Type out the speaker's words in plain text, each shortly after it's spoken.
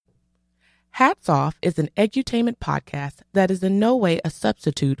Hats Off is an edutainment podcast that is in no way a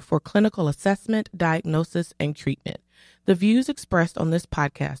substitute for clinical assessment, diagnosis, and treatment. The views expressed on this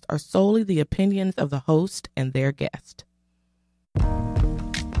podcast are solely the opinions of the host and their guest.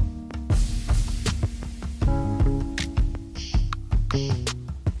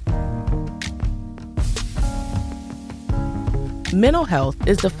 Mental health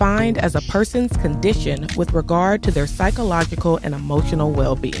is defined as a person's condition with regard to their psychological and emotional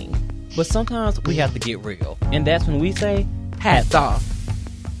well-being. But sometimes we have to get real, and that's when we say, hats off.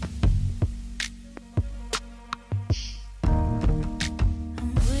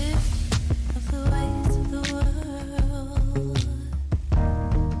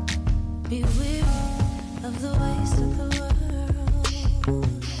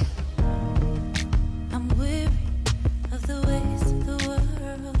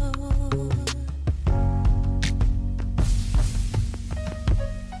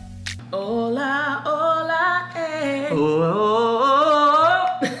 Hola, hola, eh.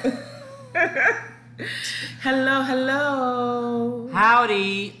 Oh. Hello, hello.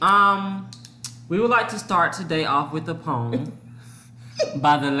 Howdy. We would like to start today off with a poem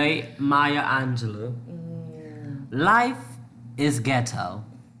by the late Maya Angelou. Life is ghetto.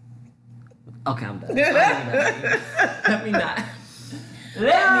 Okay, I'm done. Let me not.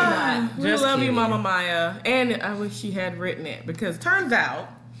 We Just love you, kidding. Mama Maya. And I wish she had written it, because turns out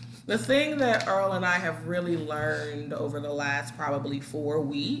the thing that Earl and I have really learned over the last probably 4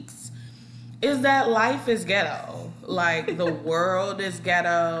 weeks is that life is ghetto. Like, the world is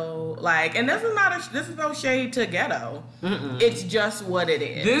ghetto. Like, and this is no shade to ghetto. Mm-mm. It's just what it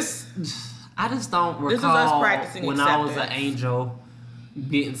is. I just don't recall This is us practicing when I was an acceptance. angel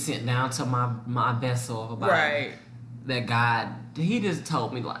getting sent down to my vessel about Right. that God. He just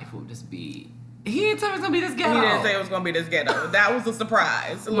told me life would just be. He didn't tell me it's gonna be this ghetto. He didn't say it was going to be this ghetto. That was a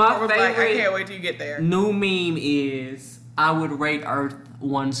surprise. My Lord was like, I favorite- can't wait till you get there. New meme is I would rate Earth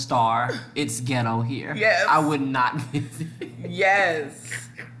 1 star. It's ghetto here. Yes. I would not visit. Yes.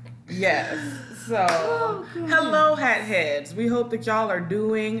 Yes. So, hello, hat heads. We hope that y'all are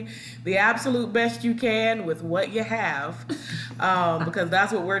doing the absolute best you can with what you have, because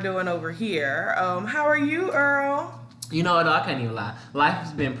that's what we're doing over here. How are you, Earl? You know what? I can't even lie. Life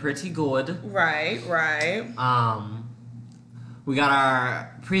has been pretty good. Right. We got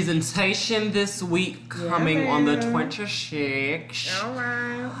our presentation this week coming on the man. 26th. All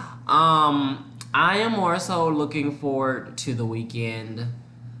right. I am more so looking forward to the weekend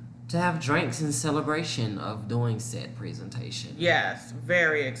to have drinks in celebration of doing said presentation. Yes,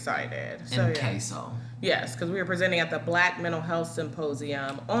 very excited. And yeah. queso. Yes, because we are presenting at the Black Mental Health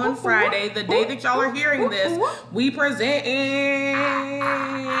Symposium on Friday, the day that y'all are hearing this. We presenting.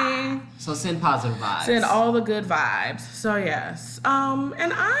 So send positive vibes. Send all the good vibes. So yes.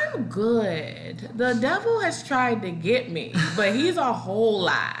 And I'm good. The devil has tried to get me, but he's a whole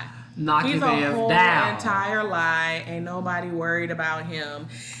lie. Knock He's his a ass whole down. entire lie. Ain't nobody worried about him.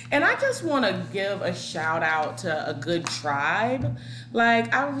 And I just want to give a shout out to a good tribe.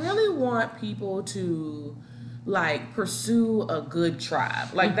 Like, I really want people to pursue a good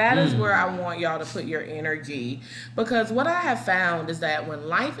tribe. Like, that is where I want y'all to put your energy. Because what I have found is that when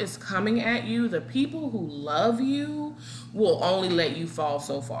life is coming at you, the people who love you will only let you fall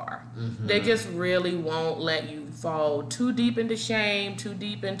so far. They just really won't let you fall too deep into shame, too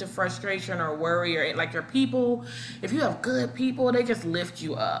deep into frustration or worry, or your people. If you have good people, they just lift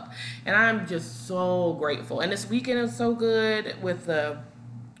you up. And I'm just so grateful. And this weekend is so good with the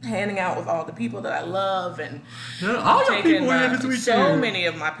handing out with all the people that I love, and all your people were here this weekend. so many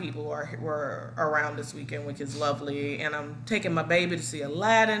of my people were around this weekend, which is lovely. And I'm taking my baby to see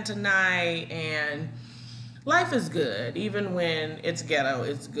Aladdin tonight, and life is good. Even when it's ghetto,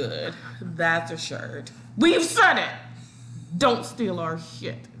 it's good. That's assured. We've said it. Don't steal our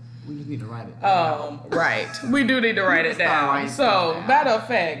shit. We just need to write it down. Right. We do need to write it Start down. writing So, stuff down. matter of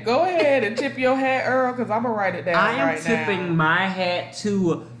fact, go ahead and tip your hat, Earl, because I'm going to write it down I am right tipping now. my hat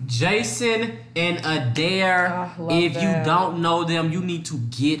to Jason and Adair. I love If them. you don't know them, you need to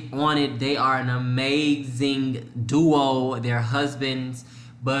get on it. They are an amazing duo. They're husbands,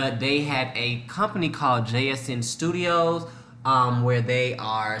 but they had a company called JSN Studios, where they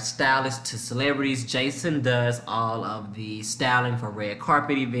are stylists to celebrities. Jason does all of the styling for red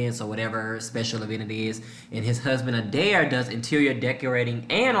carpet events or whatever special event it is, and his husband Adair does interior decorating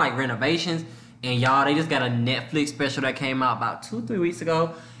and renovations. And y'all, they just got a Netflix special that came out about 2-3 weeks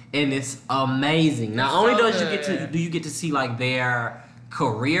ago, and it's amazing. Not only do you get to see their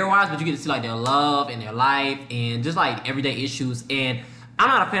career wise, but you get to see their love and their life and just everyday issues. And I'm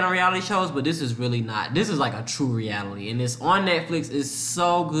not a fan of reality shows, but this is really not. This is like a true reality, and it's on Netflix. It's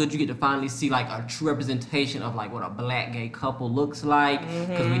so good. You get to finally see like a true representation of like what a black gay couple looks like,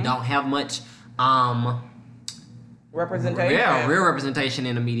 because we don't have much representation. Yeah, real representation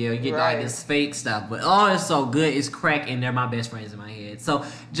in the media. You get like this fake stuff, but it's so good. It's crack, and they're my best friends in my head. So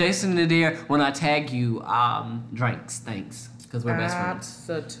Jason Nadir, when I tag you, drinks, thanks, because we're best friends.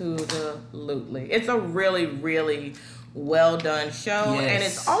 Absolutely, it's a really, really well done show, and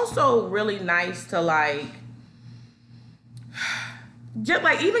it's also really nice to like. Just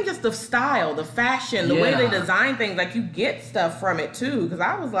like even just the style, the fashion, the way they design things, like you get stuff from it too. Because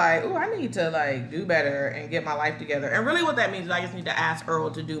I was like, "Ooh, I need to like do better and get my life together." And really, what that means is I just need to ask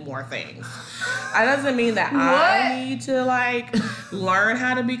Earl to do more things. That doesn't mean that I need to like learn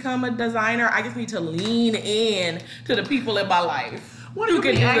how to become a designer. I just need to lean in to the people in my life. What do you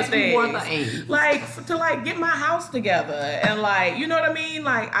can do the things? Like to like get my house together and like you know what I mean.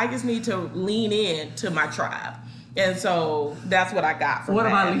 Like I just need to lean in to my tribe. And so that's what I got from What that.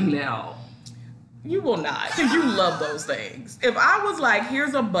 about lean out? You will not, because you love those things. If I was like,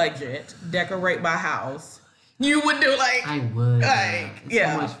 here's a budget, decorate my house, you would do like... I would. Like,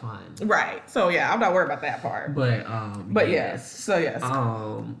 it's so much fun. Right. So yeah, I'm not worried about that part. But yes. So yes.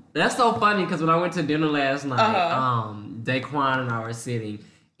 That's so funny, because when I went to dinner last night, Daquan and I were sitting,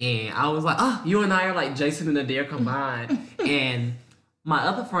 and I was like, oh, you and I are like Jason and Nadir combined. And my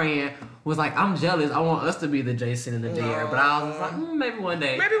other friend was like, I'm jealous. I want us to be the Jason and the Nadir. But I was like, maybe one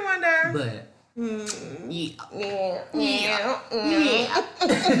day. Maybe one day. But,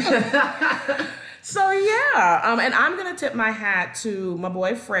 So yeah, and I'm gonna tip my hat to my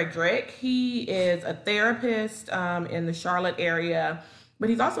boy Frederick. He is a therapist in the Charlotte area,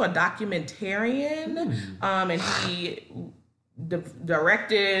 but he's also a documentarian. And he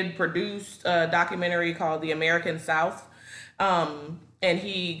directed, produced a documentary called The American South. And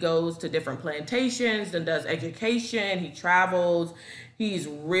he goes to different plantations and does education. He travels. He's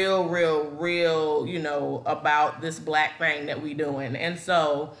real, you know, about this black thing that we doing. And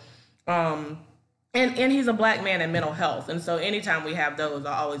so, and he's a black man in mental health. And so anytime we have those,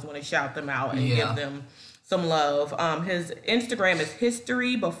 I always want to shout them out and give them some love. His Instagram is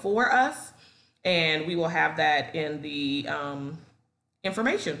History Before Us. And we will have that in the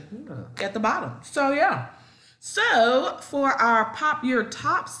information at the bottom. So, yeah. So, for our Pop Your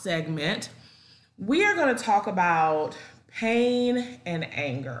Top segment, we are going to talk about pain and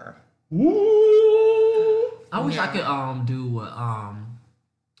anger. Woo! I wish I could do what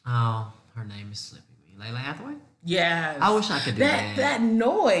her name is slipping me. Layla Hathaway? Yes. I wish I could do that. That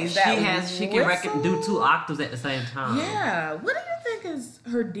noise. She can do 2 octaves at the same time. Yeah. What do you think is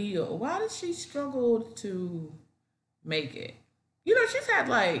her deal? Why does she struggle to make it? You know, she's had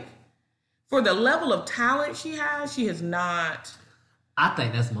like, for the level of talent she has not. I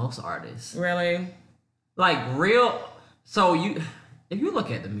think that's most artists. Really? Like real. So if you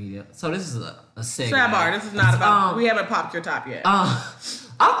look at the media, so this is a segment. Sidebar, this is not about, we haven't popped your top yet. I've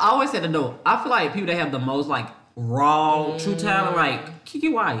always said I feel like people that have the most like raw, true talent, like Kiki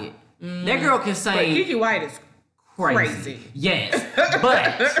Wyatt. That girl can sing. But Kiki Wyatt is crazy. Yes.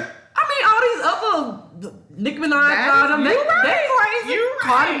 But I mean, all these other Nicki Minaj, they crazy.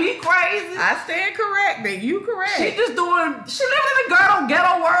 Cardi B crazy. I stand corrected. You correct. She living in a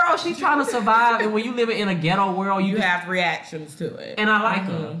ghetto world. She's trying to survive, and when you live in a ghetto world, you have reactions to it. And I like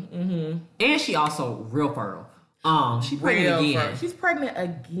her. Mm-hmm. And she also real fertile. She's pregnant again. She's pregnant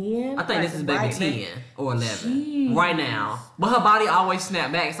again. I think this is baby 10 or 11 right now. But her body always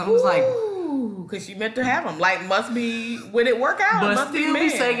snapped back, so I was like, because she meant to have him. Like, must be, when it work out, but it must still be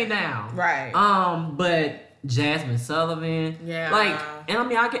singing down. Right. But Jasmine Sullivan. Yeah. Like, and I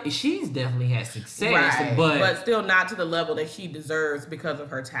mean, she's definitely had success. Right. But still not to the level that she deserves because of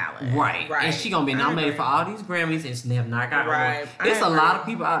her talent. Right. And she gonna be nominated for all these Grammys and she have not got one. There's a lot of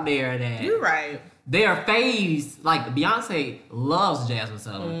people out there that. You're right. They are phased. Like, Beyonce loves Jasmine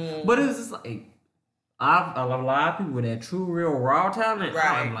Sullivan. But it's just like, a lot of people with that true, real, raw talent,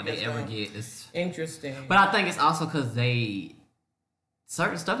 I don't know they ever get this. Interesting. But I think it's also because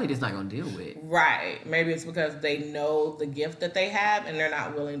certain stuff they just not going to deal with. Right. Maybe it's because they know the gift that they have and they're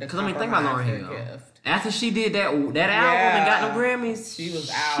not willing to compromise think about Lauryn Hill. gift. After she did that album and got no Grammys, she was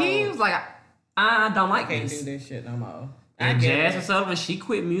out. She was like, I don't like I can't this. do this shit no more. And get Jasmine it. Sullivan, she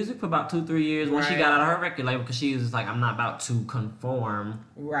quit music for about 2-3 years when she got out of her record label because she was just like, I'm not about to conform.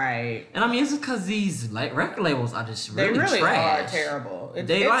 Right. And I mean, it's just because these record labels are just really trash. They really are terrible.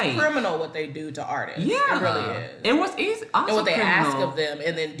 It's criminal what they do to artists. Yeah. It really is. And what's easy, also and what they criminal, ask of them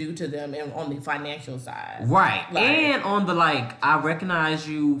and then do to them on the financial side. Right. Like, and on the I recognize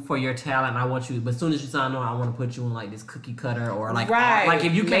you for your talent. I want you, but as soon as you sign on, I want to put you in like this cookie cutter or like right. Like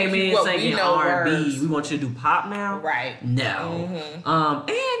if you came in singing R&B, we want you to do pop now. Right. No.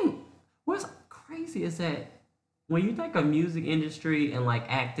 And what's crazy is that when you think of music industry and like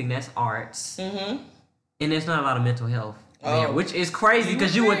acting, that's arts, and there's not a lot of mental health there, which is crazy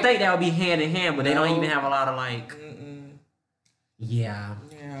because you would think that would be hand in hand, but they don't even have a lot of like. Yeah.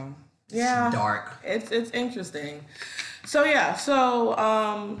 It's dark. It's interesting. So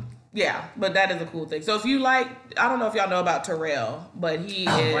yeah, but that is a cool thing. So if you like, I don't know if y'all know about Terrell, but he is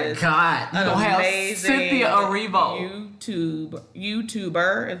my God. an amazing Cynthia Erivo.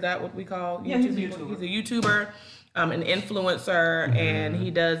 YouTuber. Is that what we call? Yeah, he's a YouTuber. He's a YouTuber, an influencer, and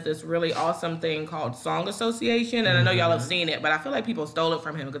he does this really awesome thing called Song Association. And I know y'all have seen it, but I feel like people stole it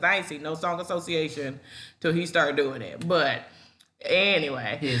from him because I ain't seen no Song Association till he started doing it. But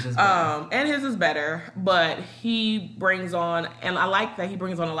anyway, his is better. And his is better, but he brings on, and I like that he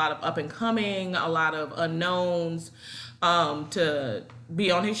brings on a lot of up and coming, a lot of unknowns, to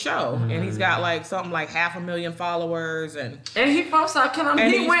be on his show, and he's got like something like 500,000 followers, and he from South Carolina.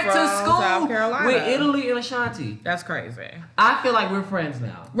 And he he's went to from school South Carolina. with Italy and Ashanti. That's crazy, I feel like we're friends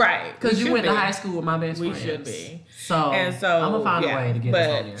now, right? Because you went to high school with my best We friends. should be. So I'm gonna find a way to get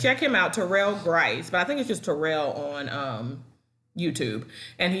us on there. Check him out, Terrell Grice. But I think it's just Terrell on YouTube,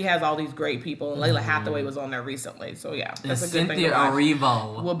 and he has all these great people. And Layla Hathaway was on there recently, so yeah, that's a good thing. Cynthia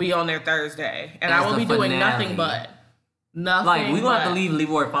Erivo will be on there Thursday, and as I will the be doing finale. nothing but nothing. Like we gonna have to but- leave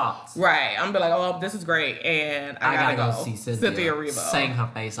Leroy Fox. Right, I'm gonna be like, oh, this is great, and I gotta go see Cynthia Erivo. sang her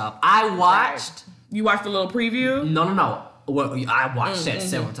face off. I watched. You watched a little preview. No. Well, I watched that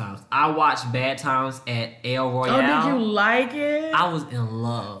several times. I watched Bad Times at El Royale. Oh, did you like it? I was in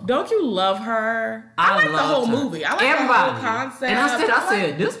love. Don't you love her? I like the whole loved her. movie. I like Everybody. the whole concept. And I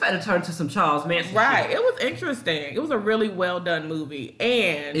said, this better turn to some Charles Manson. Right, shit. it was interesting. It was a really well done movie,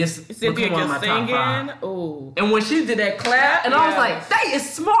 and It's Cynthia become one of just my top singing. five. Ooh, And when she did that clap, and I was Yes. like, "They is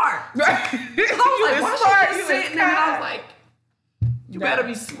smart." right. I was like, "Why smart, she you sitting is there?" And I kind. was like, "You better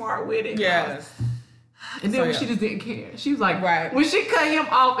be smart with it." Yes. And then So, when yeah. she just didn't care, she was like, Right. when she cut him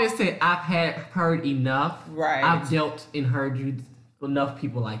off and said, "I've heard enough. Right. I've dealt and heard you enough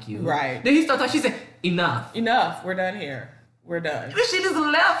people like you." Right. Then he started talking. She said, "Enough." Enough. We're done here. We're done. And then she just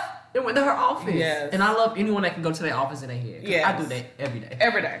left and went to her office. Yes. And I love anyone that can go to their office in their head. Yes. I do that every day.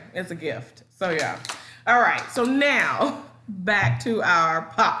 Every day. It's a gift. So yeah. All right. So now back to our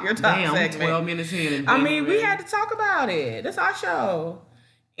Pop Your Top Damn, segment. 12 minutes in. I mean, we had to talk about it. That's our show.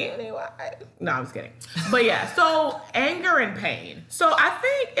 Anyway, no, I'm just kidding. But yeah, so anger and pain. So I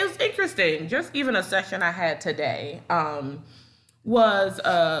think it was interesting. Just even a session I had today was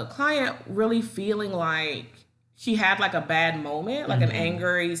a client really feeling like she had like a bad moment, like an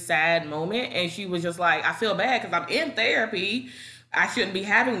angry, sad moment. And she was just like, I feel bad because I'm in therapy. I shouldn't be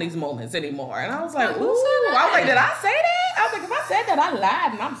having these moments anymore. And I was like, ooh. Who said that? I was like, did I say that? I was like, if I said that, I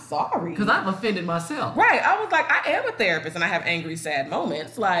lied and I'm sorry. Because I've offended myself. Right. I was like, I am a therapist and I have angry, sad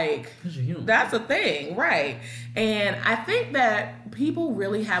moments. Like, 'Cause you're human. that's a thing. Right. And I think that people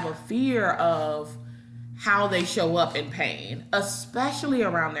really have a fear of how they show up in pain, especially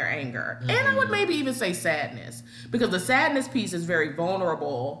around their anger. And I would maybe even say sadness, because the sadness piece is very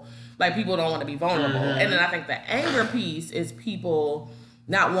vulnerable. Like, people don't want to be vulnerable. And then I think the anger piece is people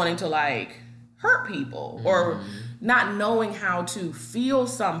not wanting to, like, hurt people or not knowing how to feel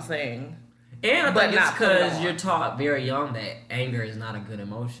something. And I but think it's not put it because on. you're taught very young that anger is not a good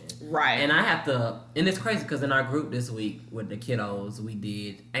emotion. Right. And I have to, and it's crazy because in our group this week with the kiddos, we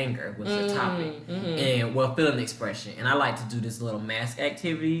did anger was the topic. And well, feeling expression. And I like to do this little mask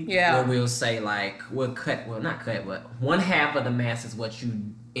activity. Yeah. Where we'll say like, not cut, but one half of the mask is what you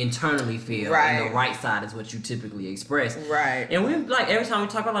internally feel. Right. And the right side is what you typically express. Right. And we like, every time we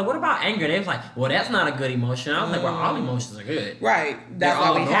talk about like, what about anger? They was like, well, that's not a good emotion. I was like, well, all emotions are good. Right. They're That's why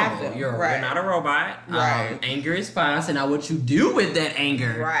all we have normal. them. You're right. not a robot. Right. Anger is fine. So now what you do with that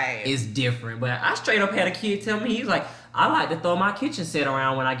anger Right. is different. But I straight up had a kid tell me, he's like, I like to throw my kitchen set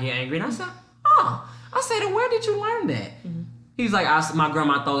around when I get angry. And I said, oh. I said, where did you learn that? He's like, my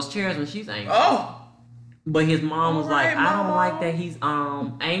grandma throws chairs when she's angry. Oh. But his mom was Alright, like, I don't Mama. like that he's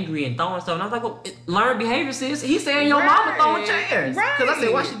angry and throwing stuff. And I was like, well, learn behavior, sis. He said your mama throwing Right. chairs. Because I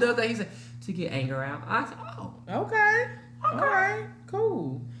said, why Right. she does that? He said, to get anger out. I said, oh. Okay. All right.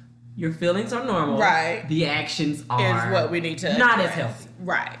 Cool. Your feelings are normal. Right. The actions are Is what we need to not as address. healthy.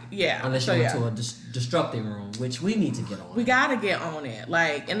 Right. Yeah. Unless So, you went yeah. to a destructive room, which we need to get on. We gotta get on it.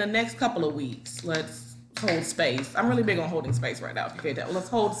 Like in the next couple of weeks, let's hold space. I'm really big on holding space right now. If you can't tell, let's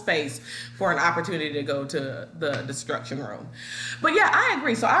hold space for an opportunity to go to the destruction room. But yeah, I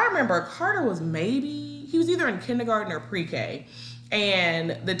agree. So I remember Carter was he was either in kindergarten or pre-K.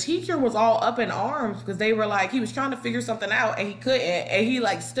 And the teacher was all up in arms because they were like, he was trying to figure something out and he couldn't. And he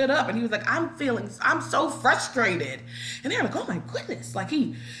like stood up and he was like, I'm so frustrated. And they're like, oh my goodness. Like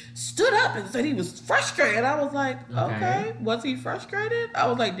he stood up and said he was frustrated. And I was like, okay, was he frustrated? I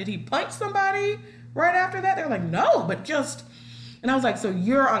was like, did he punch somebody right after that? They're like, no, but just, and I was like, so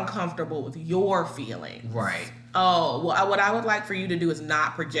you're uncomfortable with your feelings. Right. Oh, well, what I would like for you to do is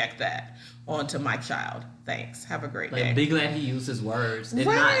not project that onto my child. Thanks. Have a great day. Be glad he used his words and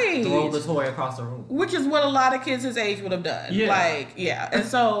Right. not throw the toy across the room. Which is what a lot of kids his age would have done. Yeah. Like, yeah. And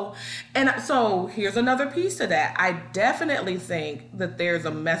so here's another piece to that. I definitely think that there's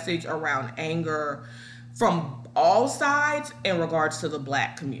a message around anger from all sides in regards to the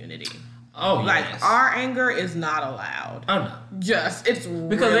Black community. Oh, Like, yes. our anger is not allowed. Oh, no. It's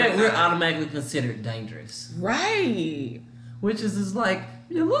Because really we're not. automatically considered dangerous. Right. Which is just like,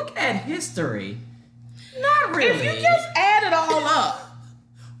 you look at history. Not really. If you just add it all up,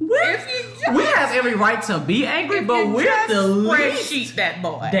 we have every right to be angry, but we're the least spreadsheet that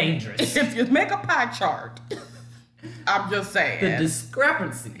boy. dangerous. If you make a pie chart, I'm just saying. The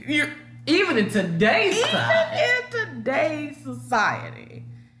discrepancy. You- Even in today's even time. in today's society,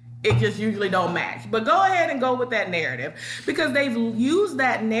 it just usually don't match. But go ahead and go with that narrative because they've used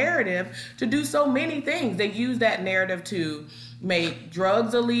that narrative to do so many things. They use that narrative to make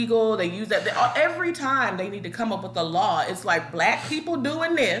drugs illegal. They use that every time they need to come up with a law. It's like Black people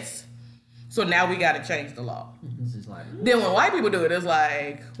doing this, so now we got to change the law. It's just like, Then when white people do it, it's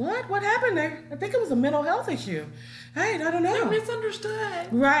like, what happened there? I think it was a mental health issue. Hey, I don't know. they're misunderstood.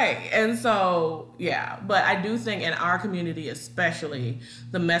 Right. And so, yeah. But I do think in our community, especially,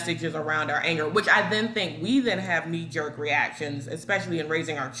 the messages around our anger, which I then think we then have knee-jerk reactions, especially in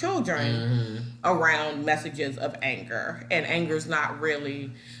raising our children, around messages of anger. And anger's not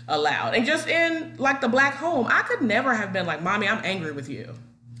really allowed. And just in, like, the Black home, I could never have been like, Mommy, I'm angry with you.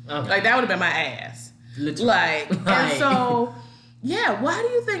 Okay. Like, that would have been my ass. Literally. Like, and so, yeah, why do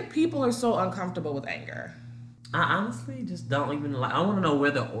you think people are so uncomfortable with anger? I honestly just don't even like. I want to know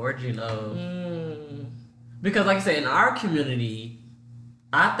where the origin of. Because, like I said, in our community,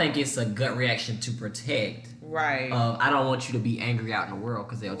 I think it's a gut reaction to protect. Right. I don't want you to be angry out in the world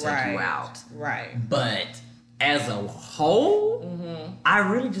because they'll take you out. Right. But as a whole, I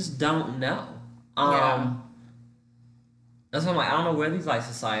really just don't know. Yeah. That's why I'm like, I don't know where these like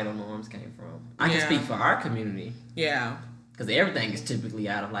societal norms came from. I can Yeah. speak for our community Yeah. because everything is typically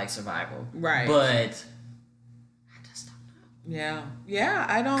out of like survival. Right. But I just don't know. Yeah. Yeah.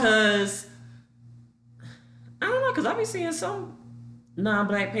 I don't. Because I don't know. Because I be seeing some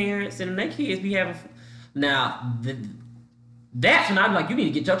non-Black parents and their kids be having. Now that's when I'm like, you need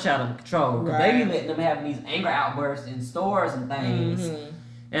to get your child under control because they be letting them have these anger outbursts in stores and things,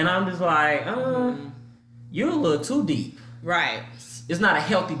 and I'm just like, you're a little too deep. Right. It's not a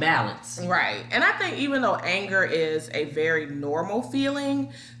healthy balance. Right. And I think even though anger is a very normal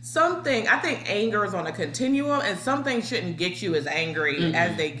feeling, I think anger is on a continuum and some things shouldn't get you as angry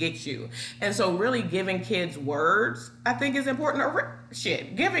as they get you. And so really giving kids words, I think is important. Or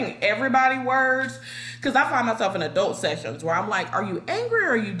giving everybody words. Because I find myself in adult sessions where I'm like, are you angry or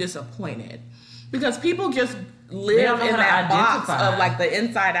are you disappointed? Because people just live in that box of like the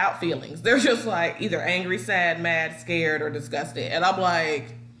inside out feelings. They're just like either angry, sad, mad, scared, or disgusted. And I'm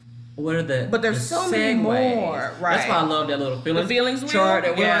like, what are the but there's the so many segues? more, right? That's why I love that little feelings wheel? chart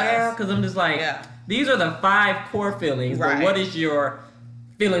that we Yes. have because I'm just like, these are the 5 core feelings. Right. But what is your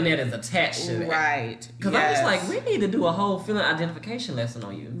feeling that is attached to it? Right. Because I'm just like, we need to do a whole feeling identification lesson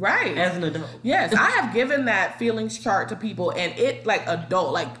on you. Right. As an adult. Yes, I have given that feelings chart to people and it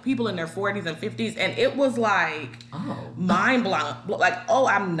like people in their 40s and 50s and it was like mind blowing. Like, oh,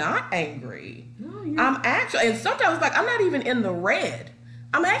 I'm not angry. No, I'm actually, and sometimes like I'm not even in the red.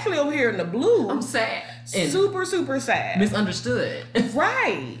 I'm actually over here in the blue. I'm sad. And super, super sad. misunderstood.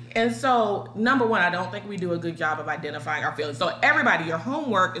 Right. And so, number one, I don't think we do a good job of identifying our feelings. So, everybody, your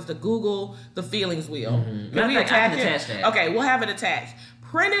homework is to Google the feelings wheel. Can we attach it? Okay, we'll have it attached.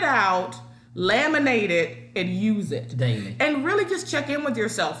 Print it out, laminate it, and use it. Daily. And really just check in with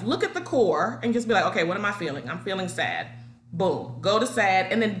yourself. Look at the core and just be like, okay, what am I feeling? I'm feeling sad. Boom. Go to sad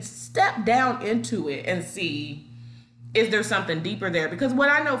and then step down into it and see, is there something deeper there? Because what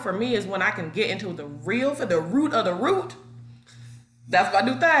I know for me is when I can get into the root of the root, That's my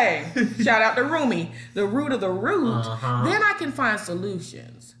new thing. Shout out to Rumi, the root of the root. Uh-huh. Then I can find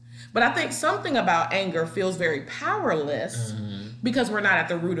solutions. But I think something about anger feels very powerless because we're not at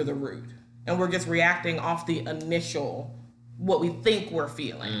the root of the root. And we're just reacting off the initial, what we think we're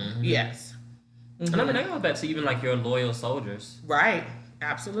feeling. Yes. And I mean, that goes back to even like your loyal soldiers. Right.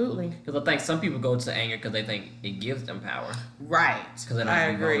 Absolutely. Because I think some people go to anger because they think it gives them power. Right. Because they're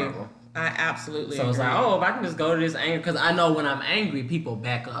I not agree. vulnerable. I absolutely So agree. it's like, oh, if I can just go to this anger, because I know when I'm angry, people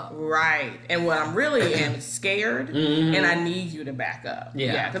back up. Right. And what I'm really am is scared, and I need you to back up.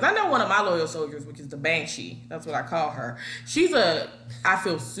 Yeah. Because I know one of my loyal soldiers, which is the Banshee. That's what I call her. I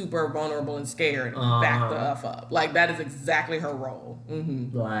feel super vulnerable and scared. Back the F up. Like, that is exactly her role.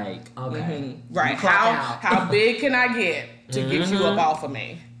 Like, okay. Right. You clock out. How big can I get to get you up off of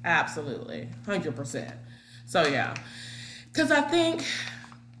me? Absolutely. 100%. So, yeah. Because I think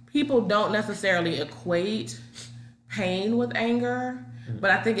people don't necessarily equate pain with anger, but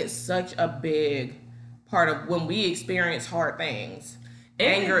I think it's such a big part of when we experience hard things.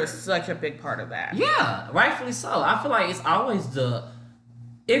 Anger is such a big part of that. Yeah, rightfully so. I feel like it's always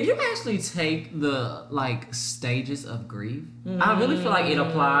if you actually take the like stages of grief, I really feel like it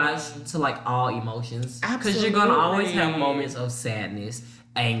applies to like all emotions. Because you're gonna always have moments of sadness,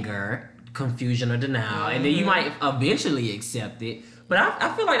 anger, confusion, or denial, and then you might eventually accept it. But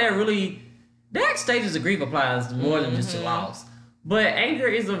I feel like that stages of grief applies more than just to loss. But anger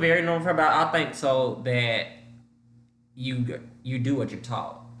is a very normal part about, I think, so that you do what you're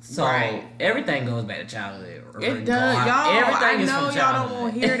taught. So everything goes back to childhood. It does. Y'all, everything I is know from y'all don't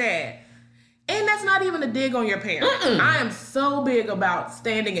want to hear that. And that's not even a dig on your parents. I am so big about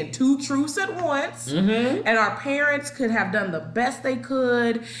standing in two truths at once. And our parents could have done the best they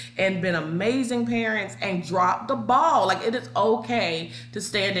could and been amazing parents and dropped the ball. Like, it is okay to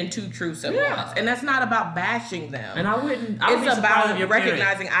stand in two truths at once. And that's not about bashing them. And it's about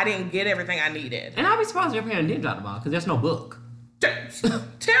recognizing I didn't get everything I needed. And I'd be surprised if your parent didn't drop the ball because there's no book.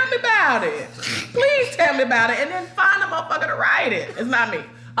 Tell me about it. Please tell me about it. And then find a motherfucker to write it. It's not me.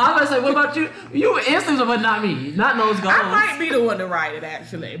 I was gonna say, what about you? You were instance, but not me. Not those goals. I might be the one to write it,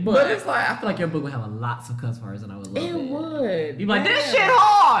 actually. But it's like, I feel like your book would have lots of cuss words and I would love it. It would. You'd be like, this shit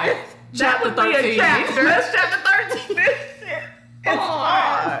hard. Chapter 13. That's chapter 13. This shit is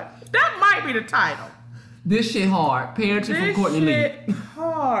hard. That might be the title. This shit hard. Parenting from Courtney Lee.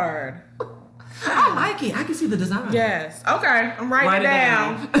 Hard. I like it. I can see the design. Yes. Okay. I'm writing it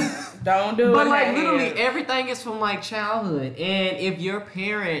down. Don't do it. But like literally everything is from like childhood. And if your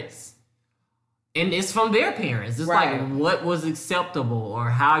parents, and it's from their parents, it's like what was acceptable or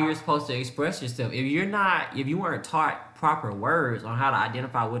how you're supposed to express yourself. If you weren't taught proper words on how to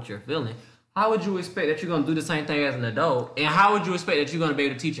identify what you're feeling, how would you expect that you're going to do the same thing as an adult? And how would you expect that you're going to be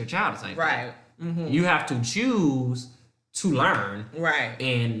able to teach your child the same thing? Right. Mm-hmm. You have to choose to learn. Right.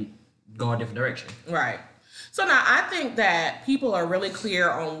 And go a different direction. Right. So now I think that people are really clear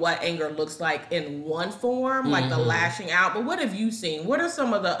on what anger looks like in one form, like the lashing out. But what have you seen? What are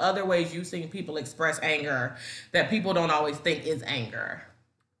some of the other ways you've seen people express anger that people don't always think is anger?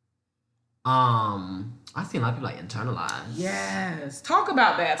 I've seen a lot of people like internalize. Yes. Talk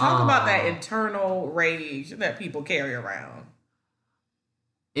about that. Talk about that internal rage that people carry around.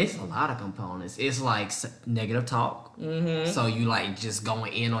 It's a lot of components. It's like negative talk. So you like just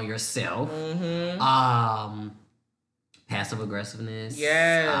going in on yourself. Passive aggressiveness.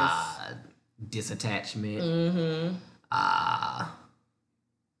 Yes. Disattachment.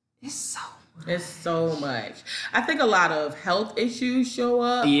 It's so much. It's so much. I think a lot of health issues show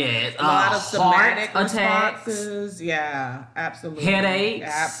up. Yes. A lot of somatic attacks. responses. Yeah, absolutely. Headaches.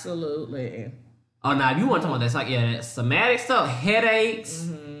 Absolutely. Oh, now if you want to talk about that, like that somatic stuff, headaches,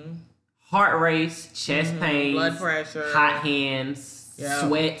 heart race, chest pain, blood pressure, hot hands,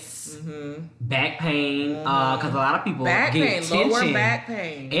 sweats, back pain. Because a lot of people back get pain, tension, lower back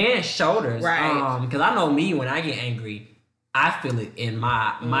pain, and shoulders. Right. Because I know me when I get angry, I feel it in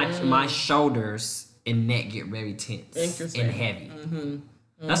my shoulders and neck get very tense and heavy.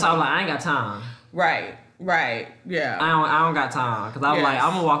 That's how I'm like, I ain't got time. Right. Yeah. I don't got time because I'm like,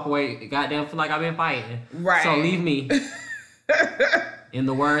 I'm gonna walk away. Goddamn, feel like I've been fighting. Right. So leave me. In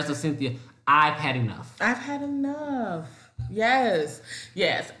the words of Cynthia, I've had enough. I've had enough. Yes.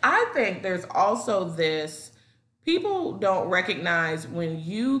 I think there's also this. People don't recognize when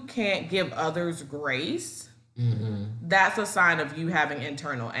you can't give others grace. That's a sign of you having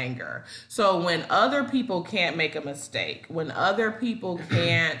internal anger. So when other people can't make a mistake, when other people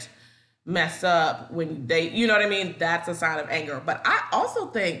can't mess up, when they, you know what I mean? That's a sign of anger. But I also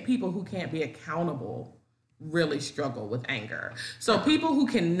think people who can't be accountable really struggle with anger. So people who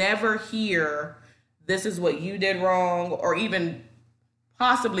can never hear this is what you did wrong, or even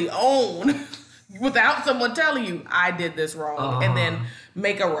possibly own without someone telling you I did this wrong, and then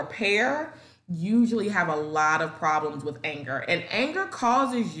make a repair, usually have a lot of problems with anger. And anger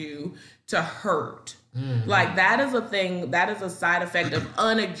causes you to hurt. Like that is a thing, that is a side effect of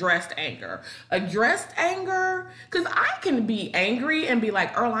unaddressed anger. Addressed anger, because I can be angry and be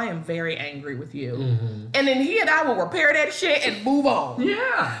like, Earl, I am very angry with you. And then he and I will repair that shit and move on.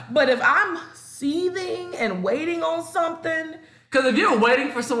 Yeah. But if I'm seething and waiting on something. Because if you're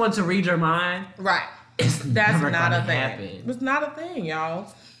waiting for someone to read your mind, right. That's not a thing. Happen. It's not a thing,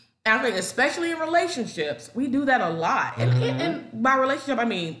 y'all. And I think especially in relationships, we do that a lot. And by relationship, I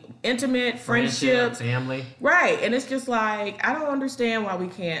mean intimate, friendship, family. Right. And it's just like, I don't understand why we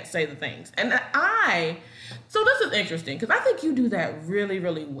can't say the things. And so this is interesting because I think you do that really,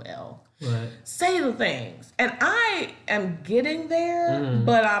 really well. Right. Say the things. And I am getting there,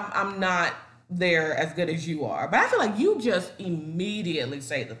 but I'm not there as good as you are. But I feel like you just immediately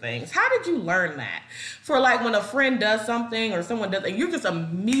say the things. How did you learn that? For like when a friend does something or someone does, and you're just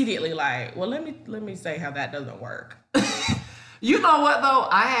immediately like, well, let me say how that doesn't work. You know what though?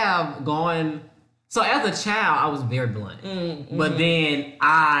 I have gone. So as a child, I was very blunt, but then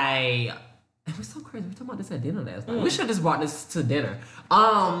it was so crazy. We were talking about this at dinner last night. We should have just brought this to dinner.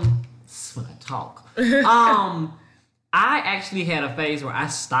 This is when I talk. I actually had a phase where I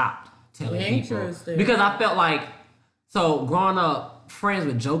stopped telling people because I felt like, so growing up, friends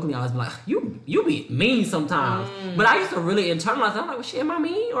would jokingly always be like, you be mean sometimes, but I used to really internalize it. I'm like, well, shit, am I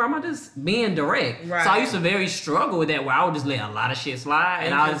mean or am I just being direct? Right. So I used to very struggle with that, where I would just let a lot of shit slide,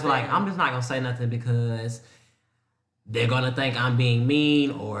 and I was like, I'm just not gonna say nothing because they're gonna think I'm being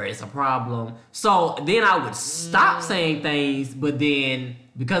mean or it's a problem. So then I would stop saying things, but then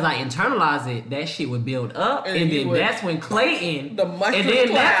because I internalized it, that shit would build up, and then that's when Clayton, and then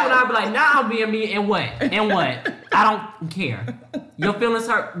that's when I'd be like, nah, I'm being mean, and what? And what? I don't care. Your feelings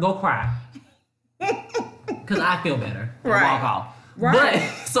hurt, go cry. Because I feel better. Right. Walk off. Right.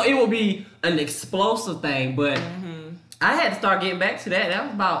 But, so it would be an explosive thing, but I had to start getting back to that. That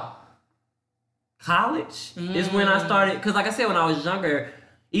was about college is when I started, because like I said, when I was younger,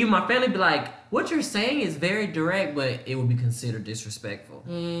 even my family be like, what you're saying is very direct, but it would be considered disrespectful.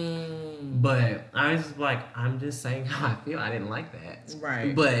 But I was just like, I'm just saying how I feel. I didn't like that.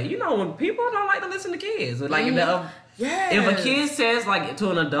 Right. But you know, when people don't like to listen to kids, like if a kid says like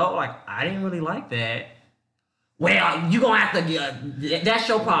to an adult, like, I didn't really like that, well, you gonna have to that's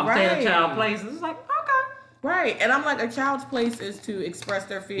your problem. Stay in a child place. It's like, right. And I'm like, a child's place is to express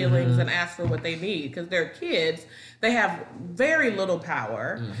their feelings and ask for what they need, because they're kids. They have very little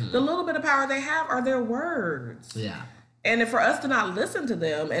power. The little bit of power they have are their words. Yeah. And for us to not listen to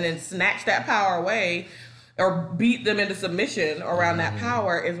them and then snatch that power away or beat them into submission around that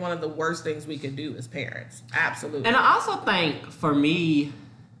power is one of the worst things we can do as parents. Absolutely. And I also think, for me,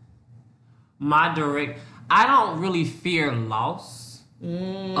 I don't really fear loss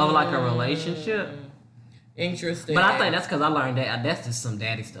of like a relationship. Interesting. But I think that's because I learned that that's just some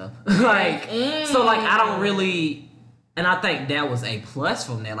daddy stuff. Like, so like I don't really, and I think that was a plus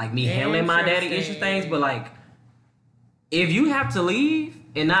from that, like me handling my daddy issue things. But like, if you have to leave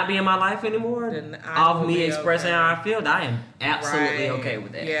and not be in my life anymore, off me expressing how I feel, I am absolutely okay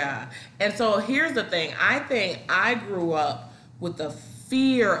with that. Yeah. And so here's the thing. I think I grew up with the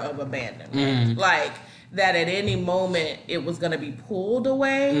fear of abandonment. Like, that at any moment it was going to be pulled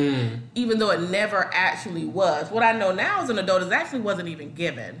away, even though it never actually was. What I know now as an adult is it actually wasn't even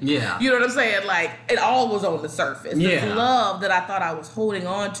given. Yeah. You know what I'm saying? Like, it all was on the surface. Yeah. This love that I thought I was holding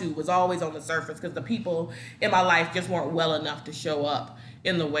on to was always on the surface because the people in my life just weren't well enough to show up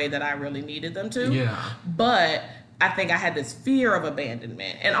in the way that I really needed them to. Yeah. But I think I had this fear of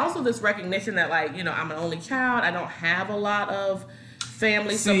abandonment, and also this recognition that, like, you know, I'm an only child. I don't have a lot of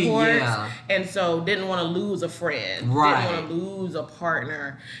family support, and so didn't want to lose a friend, didn't want to lose a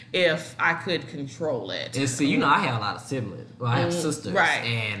partner if I could control it. And see, you know, I have a lot of siblings. Well, I have sisters,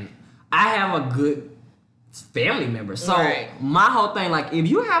 and I have a good family member. So my whole thing, like, if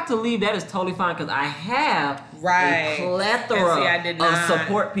you have to leave, that is totally fine, because I have a plethora of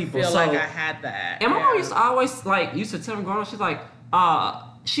support people. So like I had that. And my mom used to always, like, used to tell me growing up, she's like,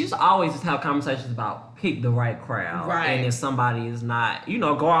 she used to always just have conversations about pick the right crowd. Right. And if somebody is not, you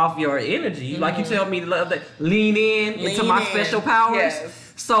know, go off your energy. Like you tell me to lean into my special powers.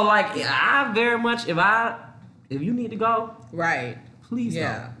 Yes. So like, I very much, if you need to go, please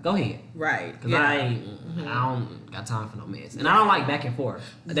go ahead. Right. Because I don't got time for no mess. And I don't like back and forth.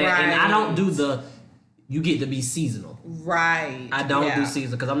 And I don't do you get to be seasonal. Right. I don't do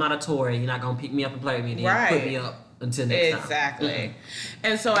seasonal because I'm not a Tory. You're not going to pick me up and play with me and then put me up until next time. Exactly.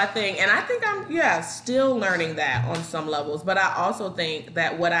 And so I think I'm still learning that on some levels, but I also think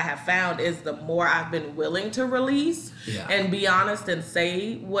that what I have found is the more I've been willing to release and be honest and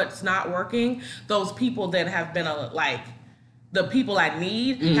say what's not working, those people that have been the people I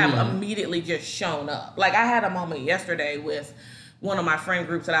need have immediately just shown up. Like, I had a moment yesterday with one of my friend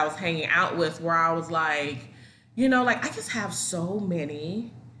groups that I was hanging out with where I was like, I just have so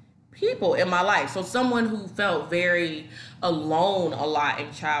many people in my life. So someone who felt very alone a lot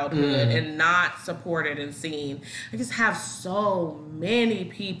in childhood and not supported and seen. I just have so many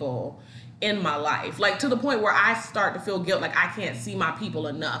people in my life, like to the point where I start to feel guilt, like I can't see my people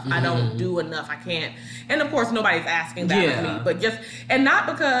enough. I don't do enough. I can't. And of course, nobody's asking that of me, but not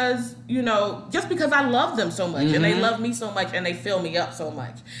because, just because I love them so much and they love me so much and they fill me up so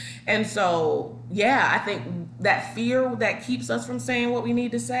much. And so, I think that fear that keeps us from saying what we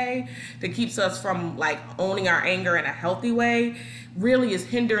need to say, that keeps us from like owning our anger in a healthy way, really is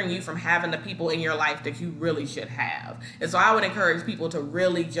hindering you from having the people in your life that you really should have. And so I would encourage people to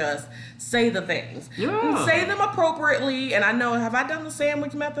really just say the things. And say them appropriately. And I know, have I done the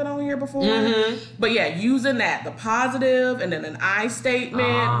sandwich method on here before? But using that, the positive, and then an I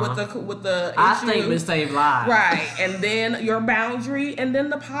statement with the I issue. statement save lives. Right. And then your boundary, and then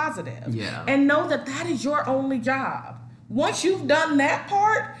the positive. Yeah. And know that that is your only job. Once you've done that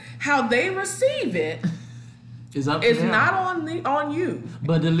part, how they receive it it's up to it's them. not on you.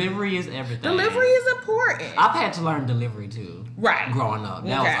 But delivery is everything. Delivery is important. I've had to learn delivery too. Right. Growing up.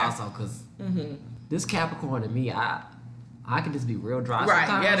 That was also because this Capricorn in me, I can just be real dry Right.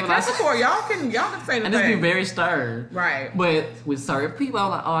 sometimes. Yeah, the Capricorn, y'all can say the and thing. just be very stern. Right. But with certain people,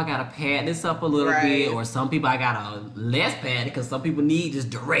 I'm like, I gotta pad this up a little bit. Or some people, I gotta less pad because some people need just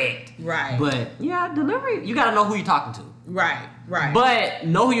direct. Right. But delivery, you gotta know who you're talking to. Right. But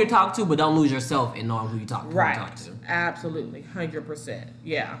know who you're talking to, but don't lose yourself in knowing who you're talking to. Absolutely. 100%.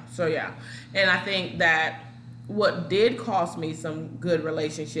 Yeah. So, And I think that what did cost me some good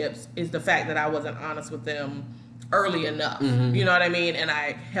relationships is the fact that I wasn't honest with them early enough. You know what I mean? And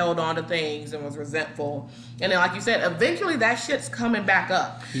I held on to things and was resentful. And then, like you said, eventually that shit's coming back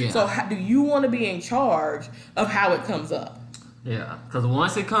up. Yeah. So do you want to be in charge of how it comes up? Yeah. Because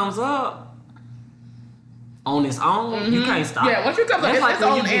once it comes up, on its own, you can't stop. Yeah, once you come up, it's like its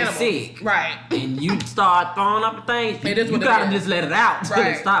when own you get animal. sick, Right. and you start throwing up things. You gotta just let it out till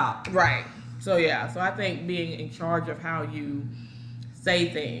it stop. Right. So so I think being in charge of how you say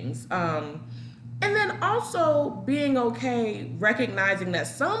things, and then also being okay recognizing that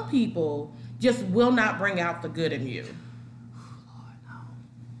some people just will not bring out the good in you.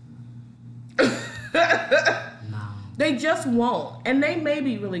 They just won't. And they may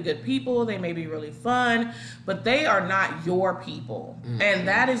be really good people. They may be really fun, but they are not your people. And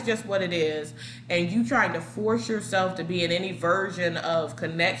that is just what it is. And you trying to force yourself to be in any version of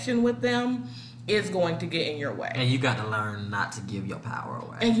connection with them is going to get in your way. And you got to learn not to give your power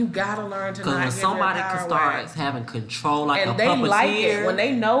away. And you got to learn to not give your power away. Because when somebody can start having control like a they puppeteer. Like it. When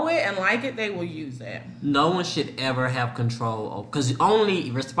they know it and like it, they will use it. No one should ever have control. Because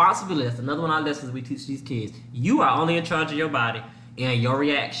only responsibility, that's another one of our lessons we teach these kids. You are only in charge of your body and your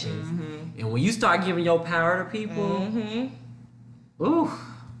reactions. And when you start giving your power to people, ooh,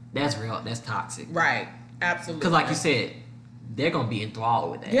 that's real. That's toxic. Right. Absolutely. Because like you said, they're going to be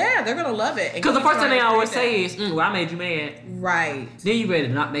enthralled with that. Yeah, they're going to love it. Because the first thing they always say is, well, I made you mad. Right. Then you ready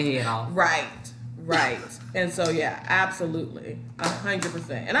to knock their head off. Right. And so, absolutely.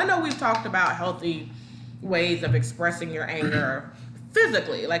 100%. And I know we've talked about healthy ways of expressing your anger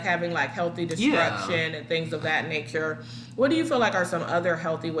physically, like having like healthy destruction and things of that nature. What do you feel like are some other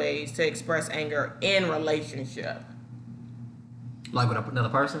healthy ways to express anger in relationship? Like with another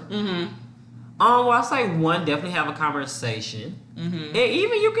person? Well, I say one, definitely have a conversation. And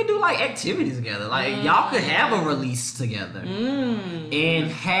even you can do like activities together. Like y'all could have a release together. And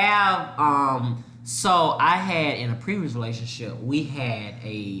have so I had in a previous relationship, we had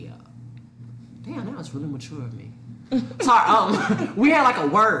a damn, that was really mature of me. Sorry, we had like a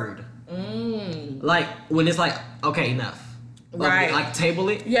word. Like when it's like, okay, enough. Right. Like table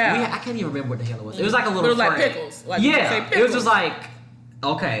it. Yeah. I can't even remember what the hell it was. It was like a little It was like phrase. pickles. Like It was just like,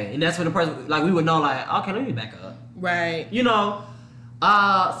 okay, and that's when the person, like, we would know, like, okay, let me back up. Right. You know? So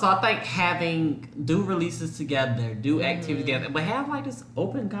I think do releases together, do activities together, but have, like, this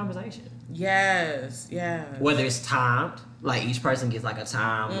open conversation. Yes. Whether it's timed, like, each person gets, like, a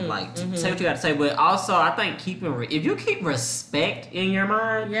time, like, say what you got to say, but also, I think if you keep respect in your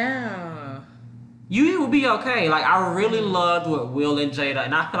mind, you will be okay. Like, I really loved what Will and Jada,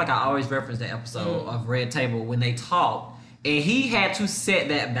 and I feel like I always reference that episode of Red Table when they talk. And he had to set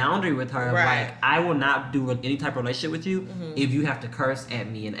that boundary with her. Right. Like, I will not do any type of relationship with you if you have to curse at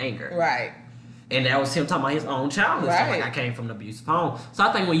me in anger. Right. And that was him talking about his own childhood. Right. So, like, I came from an abusive home. So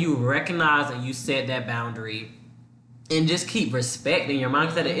I think when you recognize and you set that boundary and just keep respecting your mind,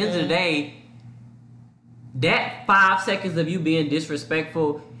 because at the end of the day, that 5 seconds of you being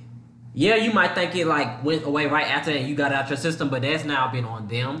disrespectful, yeah, you might think it like went away right after that and you got out your system, but that's now been on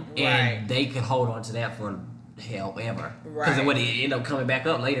them. And they could hold on to that for hell ever. Because it would end up coming back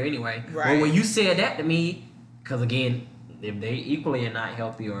up later anyway. Right. But when you said that to me, because again, if they equally are not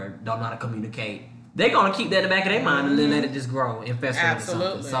healthy or don't know how to communicate, they're going to keep that in the back of their mind and then let it just grow and fester into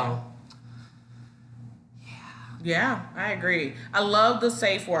something. So, yeah, I agree. I love the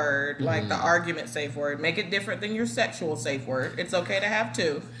safe word, like the argument safe word. Make it different than your sexual safe word. It's okay to have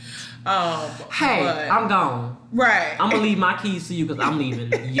two. Hey, I'm gone. Right. I'm going to leave my keys to you because I'm leaving.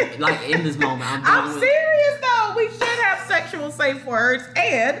 Like, in this moment, I'm I'm serious, though. We should have sexual safe words,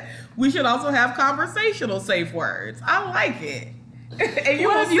 and we should also have conversational safe words. I like it. And you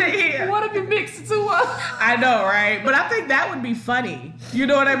will sit here. What if you mix the two up? I know, right? But I think that would be funny. You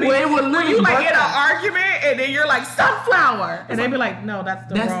know what I mean? Well, it would when you like work in an out. argument, and then you're like sunflower, and they be like, "No, that's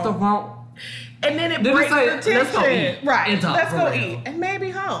the wrong." And then it breaks the tension. Let's go eat. Right. Let's go real. eat. And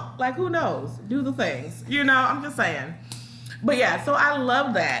maybe hump. Like, who knows? Do the things. You know, I'm just saying. But yeah, so I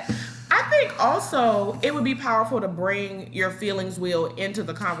love that. I think also it would be powerful to bring your feelings wheel into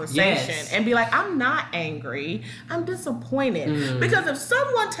the conversation and be like, I'm not angry. I'm disappointed. Because if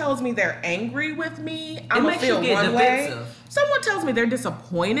someone tells me they're angry with me, I'm going to feel one way. Someone tells me they're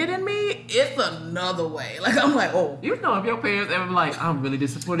disappointed in me, it's another way. Like, I'm like, oh. You know, if your parents ever like, I'm really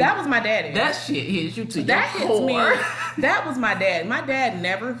disappointed. That was my daddy. That shit hits you to that your hits core. me. That was my dad. My dad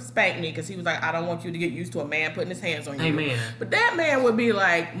never spanked me because he was like, I don't want you to get used to a man putting his hands on you. Amen. But that man would be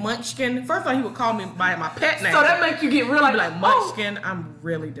like, Munchkin. First of all, he would call me by my pet name. So that makes you get real like Munchkin, I'm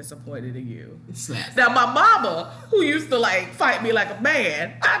really disappointed in you. Slaps. Now, my mama, who used to like fight me like a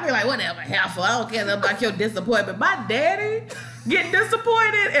man, I'd be like, whatever, heifer, I don't care about your disappointment. My daddy get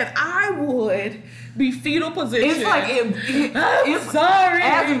disappointed and I would be fetal position. It's like I'm sorry.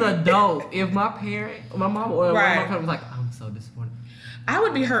 As an adult, if my mom or my parent was like, I'm so disappointed, I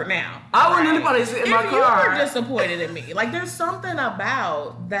would be hurt now. I wouldn't anybody sit in my car. If you were disappointed in me, like there's something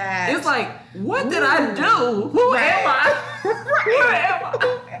about that. It's like, what did I do? Who am I? Who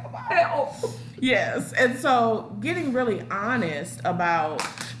am I? Help. Yes, and so getting really honest about,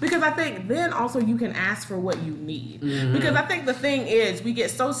 because I think then also you can ask for what you need. Because I think the thing is we get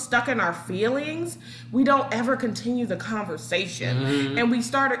so stuck in our feelings, we don't ever continue the conversation. And we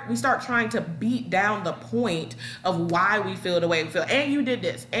start trying to beat down the point of why we feel the way we feel. And you did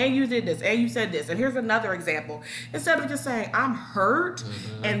this, and you did this, and you said this. And here's another example. Instead of just saying, I'm hurt,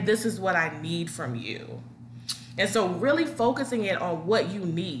 and this is what I need from you. And so really focusing it on what you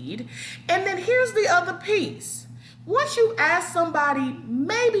need. And then here's the other piece. Once you ask somebody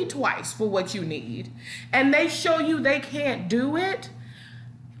maybe twice for what you need, and they show you they can't do it,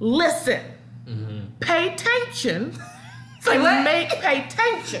 listen. Pay attention. Pay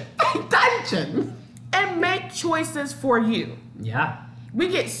attention. And make choices for you. Yeah. We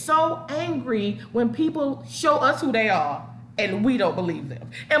get so angry when people show us who they are, and we don't believe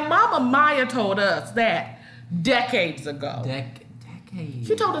them. And Mama Maya told us that decades ago. Decades.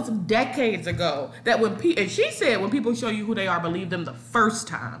 She told us decades ago that and she said when people show you who they are, believe them the first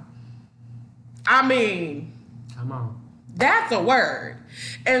time. I mean, come on. That's a word.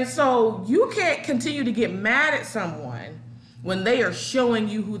 And so you can't continue to get mad at someone when they are showing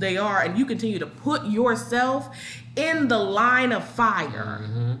you who they are and you continue to put yourself in the line of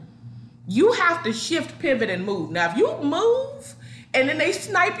fire. You have to shift, pivot, and move. Now, if you move and then they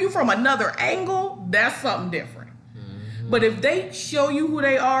snipe you from another angle, that's something different. But if they show you who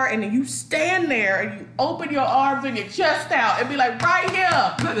they are and then you stand there and you open your arms and your chest out and be like, right here,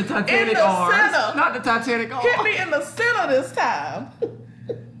 not the Titanic in the arms. center, not the Titanic arms. hit me in the center this time.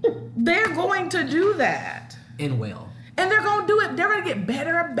 They're going to do that. And well. And they're going to do it. They're going to get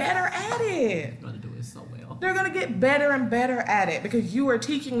better and better at it. They're going to do it so well. They're going to get better and better at it because you are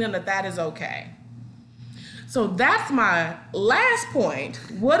teaching them that is okay. So that's my last point.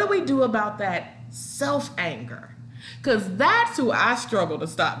 What do we do about that self-anger? Because that's who I struggle to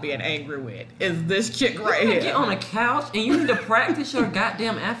stop being angry with, is this chick right here. Get on a couch and you need to practice your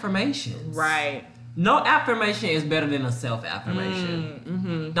goddamn affirmations. Right. No affirmation is better than a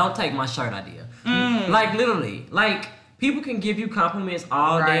self-affirmation. Don't take my shirt idea. Like, literally. Like, people can give you compliments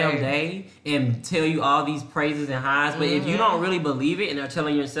all damn day and tell you all these praises and highs, but if you don't really believe it and they're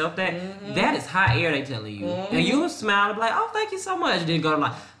telling yourself that, that is hot air they telling you. And you'll smile and be like, oh, thank you so much. Then go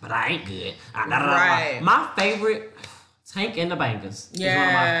like, but I ain't good. Right. My favorite Tank and the Bangers is one of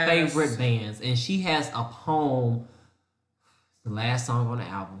my Yes. favorite bands, and she has a poem, the last song on the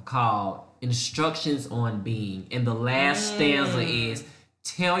album, called Instructions on Being, and the last stanza is,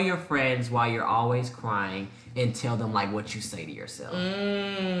 tell your friends why you're always crying and tell them like what you say to yourself.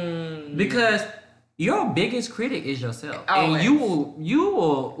 Because your biggest critic is yourself. Always. And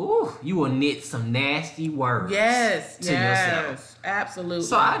you will knit some nasty words Yes, to yourself. absolutely.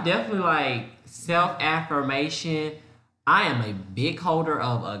 So I definitely like self-affirmation. I am a big holder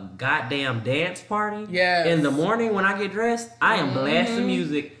of a goddamn dance party. Yes. In the morning when I get dressed, I am blasting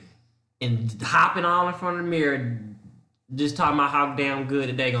music and hopping all in front of the mirror, just talking about how damn good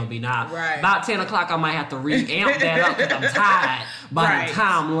the day gonna be. Now, Right. about 10 o'clock, I might have to re-amp that up because I'm tired by Right. the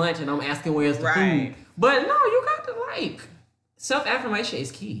time lunch and I'm asking where's the Right. food. But no, you got to like, self-affirmation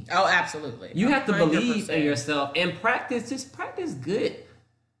is key. Oh, absolutely. You have to believe 100%. in yourself and just practice good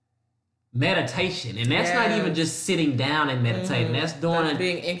meditation. And that's not Yes. even just sitting down and meditating. That's doing That's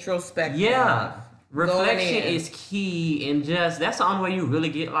being introspective. yeah. Going Reflection in. is key, and just that's the only way you really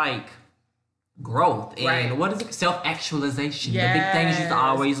get like growth and Right. what is it? Self-actualization. The big things you used to Yes.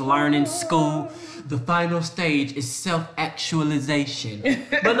 always learn in school. The final stage is self-actualization.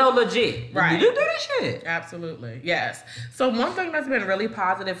 But no, legit. Right. You do that shit. Absolutely. Yes. So one thing that's been really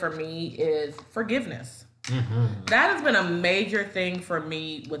positive for me is forgiveness. That has been a major thing for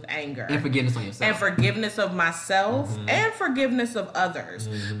me with anger. And forgiveness on yourself. And forgiveness of myself and forgiveness of others.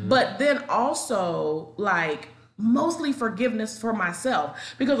 But then also, like, mostly forgiveness for myself.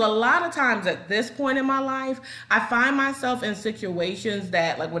 Because a lot of times at this point in my life, I find myself in situations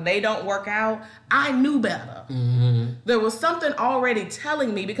that, like, when they don't work out, I knew better. There was something already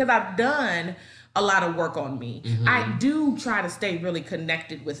telling me, because I've done a lot of work on me. I do try to stay really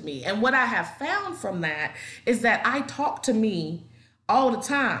connected with me. And what I have found from that is that I talk to me all the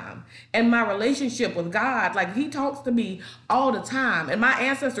time. And my relationship with God, like, he talks to me all the time. And my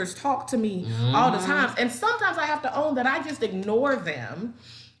ancestors talk to me all the time. And sometimes I have to own that I just ignore them.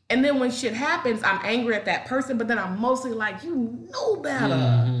 And then when shit happens, I'm angry at that person, but then I'm mostly like, you know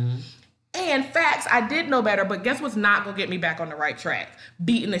better. And facts, I did know better, but guess what's not gonna get me back on the right track?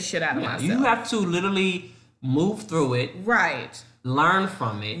 Beating the shit out of myself. You have to literally move through it, Right, learn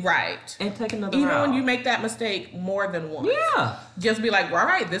from it, right. and take another Even route. when you make that mistake more than once. Yeah. Just be like, all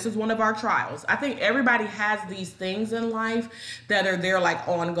right, this is one of our trials. I think everybody has these things in life that are their like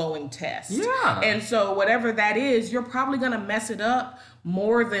ongoing tests. Yeah. And so whatever that is, you're probably gonna mess it up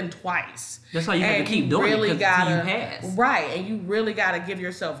more than twice. That's why you have to And keep you doing really it until you gotta, pass. right? And you really gotta give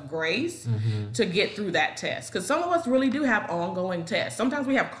yourself grace to get through that test. Because some of us really do have ongoing tests. Sometimes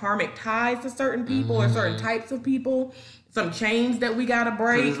we have karmic ties to certain people or certain types of people. Some chains that we gotta So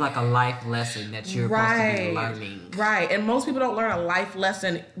break. it's like a life lesson that you're supposed to be learning. Right. And most people don't learn a life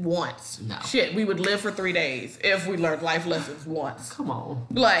lesson once. No. Shit, we would live for 3 days if we learned life lessons once. Come on.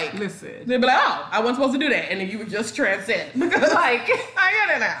 Like, Listen. they'd be like, oh, I wasn't supposed to do that. And then you would just transcend. Because, like, I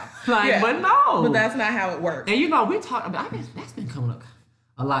get it now. Like, but no. But that's not how it works. And you know, we talked about that's been coming up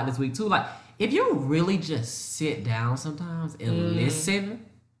a lot this week too. Like, if you really just sit down sometimes and listen,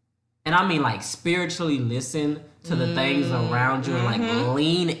 and I mean like spiritually listen to the things around you and like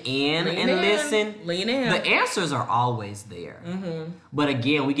lean in listen. Lean in. The answers are always there. But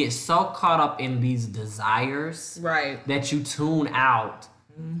again, we get so caught up in these desires Right. that you tune out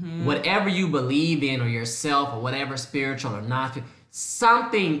whatever you believe in or yourself or whatever spiritual or not.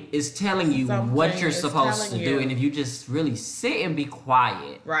 Something is telling you what Something you're is supposed to telling do. you. And if you just really sit and be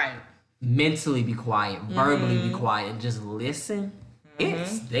quiet, Right. mentally be quiet, verbally be quiet, and just listen,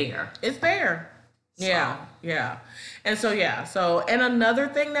 it's there. It's there. Yeah, So. yeah. And so, yeah. So, and another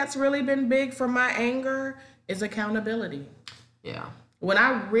thing that's really been big for my anger is accountability. Yeah. When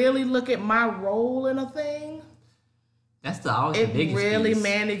I really look at my role in a thing, That's always the it biggest really piece.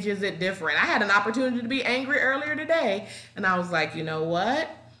 manages it different. I had an opportunity to be angry earlier today, and I was like, you know what?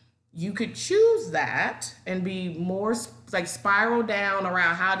 You could choose that and be more like spiral down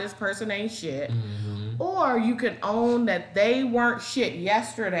around how this person ain't shit. Or you can own that they weren't shit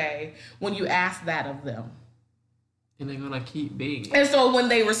yesterday when you asked that of them. And they're gonna keep being. And so when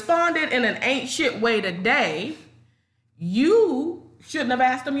they responded in an ain't shit way today, you shouldn't have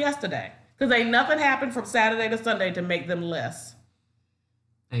asked them yesterday. Because ain't nothing happened from Saturday to Sunday to make them less.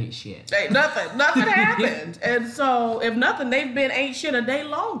 Ain't shit. Ain't nothing. Nothing happened. And so if nothing, they've been ain't shit a day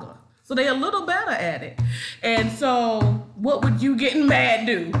longer. So they a little better at it. And so what would you getting mad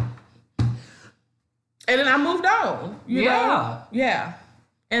do? And then I moved on. You know? Yeah.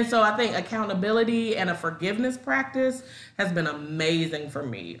 And so I think accountability and a forgiveness practice has been amazing for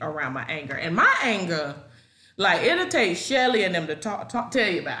me around my anger. And my anger, Like, it'll take Shelly and them to tell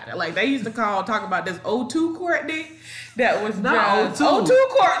you about it. Like, they used to talk about this O2 Courtney that was Not just... O2. O2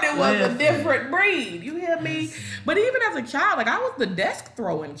 Courtney was Listen. a different breed. You hear me? But even as a child, like, I was the desk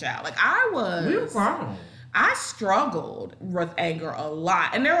throwing child. Like, We were grown. I struggled with anger a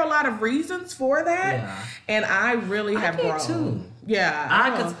lot. And there are a lot of reasons for that. Yeah. And I really have did grown. too. Yeah.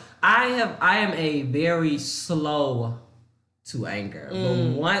 I am a very slow to anger. But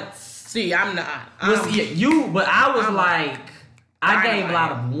once See, I'm not. but I was like, I gave a lot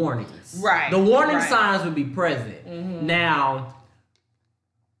dynamite. of warnings. Right, The warning right. signs would be present. Now,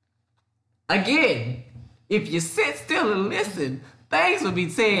 again, if you sit still and listen, things would be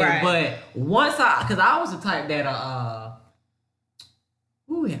said. Right. But once because I was the type that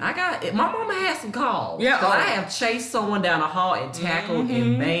my mama had some calls. Yeah, 'Cause oh. I have chased someone down the hall and tackled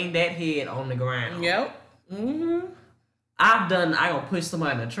and banged that head on the ground. Yep. Mm-hmm. I gonna push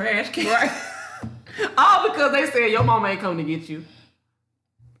somebody in the trash can. Right. All because they said your mama ain't coming to get you.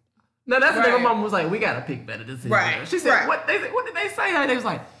 No, that's what my Right. mama was like, we gotta pick better decisions. Right, She said, right. what did they say? They was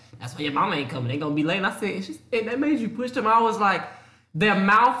like, that's why your mama ain't coming. They gonna be late. And I said, and that made you push them. I was like, their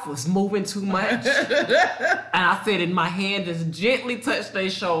mouth was moving too much. And I said, and my hand just gently touched their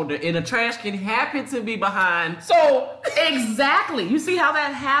shoulder, and the trash can happen to be behind. So, exactly. You see how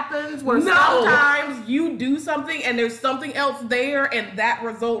that happens? Where No. sometimes you do something and there's something else there, and that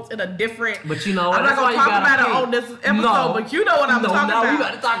results in a different... But you know what? I'm not That's going to why you talk gotta about it pick. on this episode, No. but you know what I'm No, talking no, about. we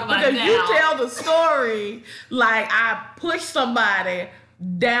gotta talk about because it you now. tell the story like I pushed somebody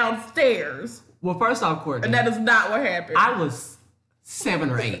downstairs, Well, first off, Courtney, and that is not what happened. I was 7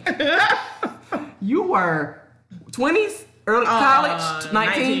 or 8. You were 20s, early college,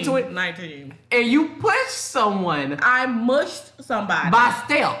 19, 20, 19. and you pushed someone I mushed somebody. by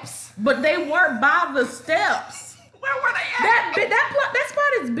steps. But they weren't by the steps. Where were they at? That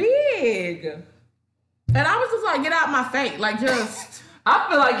spot is big. And I was just like, get out my face. Like, just... I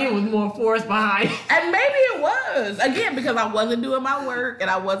feel like it was more force behind. And maybe it was. Again, because I wasn't doing my work and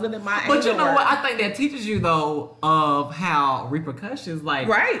I wasn't in my But you anger know work. what? I think that teaches you, though, of how repercussions, like,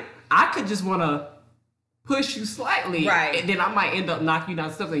 Right. I could just want to push you slightly, Right. and then I might end up knocking you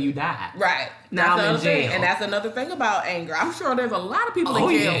down steps and you die. Right. Now That's I'm the in other thing. jail. And that's another thing about anger. I'm sure there's a lot of people Oh,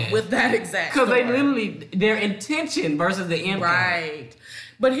 in jail yeah. with that exact Because they story. literally, their intention versus the impact. Right.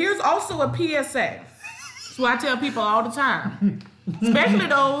 But here's also a PSA. That's what I tell people all the time. Especially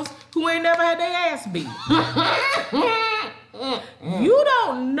those who ain't never had their ass beat. You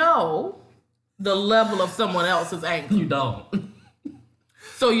don't know the level of someone else's anger. You don't.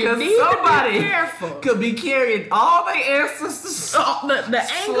 So you Because need to somebody be careful. could be carrying all their ancestors The anger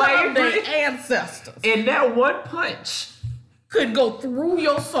of Slavery. their ancestors in that one punch. could go through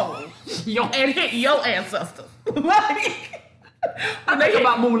your soul Yo, and hit your ancestors. Like, I think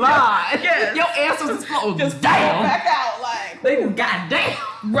about Mulan. Yes. Your ancestors flow just down. back out like They just got down.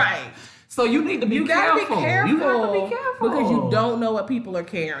 right. So you need to be You gotta careful. be careful. You have to be careful because you don't know what people are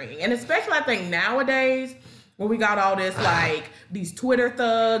carrying, and especially I think nowadays when we got all this like these Twitter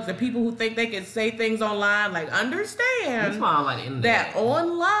thugs and people who think they can say things online. Like, That's understand why I like the internet. that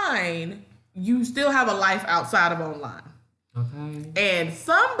online you still have a life outside of online. Okay. And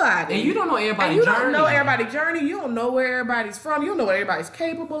somebody, And you don't know everybody's and you journey. don't know everybody's journey. You don't know where everybody's from. You don't know what everybody's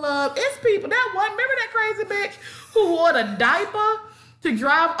capable of. It's people. That one, remember that crazy bitch who wore a diaper to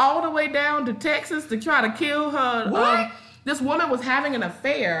drive all the way down to Texas to try to kill her? What? This woman was having an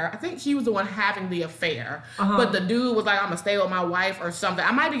affair. I think she was the one having the affair. Uh-huh. But the dude was like, I'm gonna stay with my wife or something.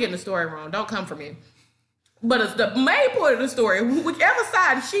 I might be getting the story wrong. Don't come for me. But it's the main point of the story, whichever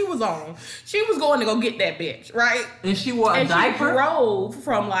side she was on, she was going to go get that bitch, right? And she wore a And she diaper. drove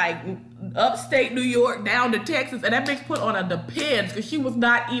from like upstate New York down to Texas, and that bitch put on a Depends because she was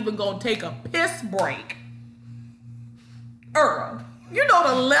not even gonna take a piss break. Earl, you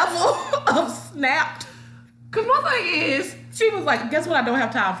know the level of snapped. Cause my thing is, She was like, guess what I don't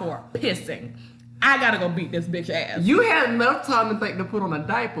have time for? Pissing. I gotta go beat this bitch ass. you had enough time to think to put on a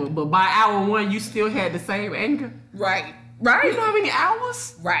diaper, but by hour 1, you still had the same anger. Right. You know Right. how many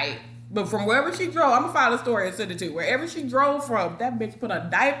hours? Right. But from wherever she drove, I'm gonna find a story and send it to you. Wherever she drove from, that bitch put a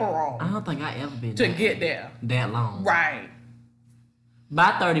diaper I on don't think I ever been to that, get there. that long. Right.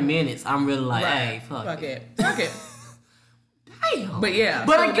 By 30 minutes, I'm really like, Right. hey, fuck it. Fuck it. Damn. But yeah.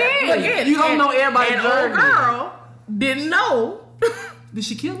 But so again, you don't know everybody's and old journey. girl didn't know. Did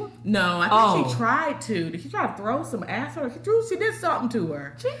she kill her? No, I think Oh. she tried to. Did she try to throw some acid? Or she did something to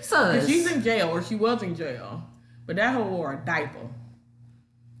her. Jesus. And she's in jail, or she was in jail. But that hoe wore a diaper.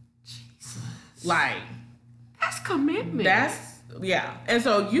 Jesus. Like, That's commitment. yeah. And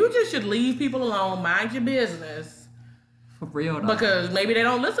so you just should leave people alone, mind your business. For real though. Because maybe they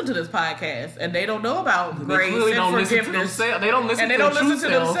don't listen to this podcast and they don't know about They grace clearly and don't listen to forgiveness. themselves. They don't listen And they to don't their listen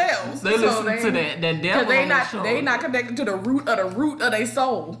true to self. themselves. They So listen they- to that devil Because on their shoulder. they not connected to the root of their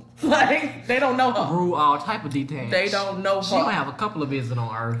soul. Like, they don't know her. Rule all type of details. They don't know her. She gonna have a couple of visits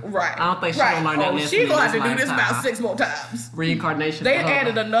on Earth. Right. I don't think she right. gonna learn that lesson. She in gonna have this to do this lifetime. about 6 more times. Reincarnation. They for her.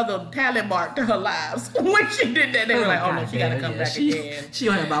 added another talent mark to her lives. When she did that, they were like, oh no, she gotta come back again. She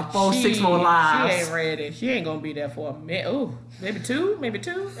gonna have about 4, 6 more lives. She ain't ready. She ain't gonna be there for a minute. Ooh, maybe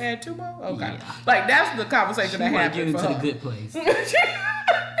two? Add 2 more? Okay. Yeah. Like, that's the conversation that wanna get happened into for the her. good place.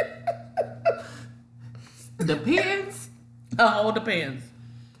 Depends. It all depends.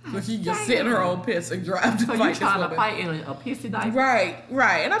 So she just sit in her own piss and drive to So you fight this trying to woman. fight in a pissy diaper?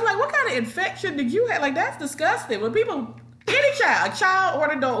 Right. And I'm like, what kind of infection did you have? Like, that's disgusting. When people, any child, a child or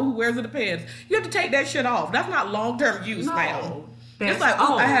an adult who wears it depends, you have to take that shit off. That's not long-term use, No. ma'am. That's It's like, oh,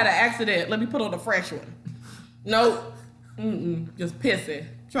 I old. had an accident. Let me put on a fresh one. Nope. Just pissing,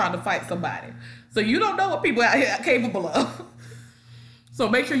 trying to fight somebody. So you don't know what people out here are capable of. So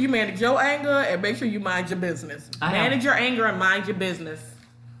make sure you manage your anger and make sure you mind your business. Manage your anger and mind your business.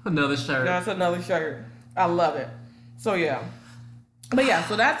 Another shirt. That's another shirt. I love it. So yeah. But yeah,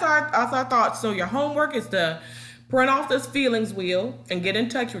 so that's our thoughts. So your homework is to print off this feelings wheel and get in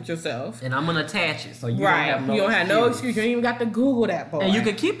touch with yourself. And I'm gonna attach it so you Right. don't have no You don't have no excuse. You ain't even got to Google that, boy. And you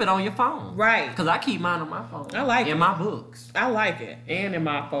can keep it on your phone. Right. Because I keep mine on my phone. I like in it. my books. I like it. And in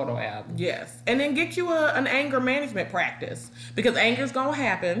my photo album. Yes. And then get you an anger management practice. Because anger's going to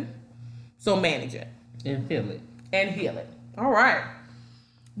happen. So manage it. And feel it. And heal it. All right.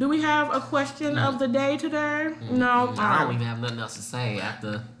 Do we have a question of the day today? No. I don't even have nothing else to say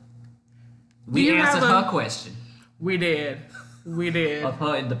after we you answered have her question We did. of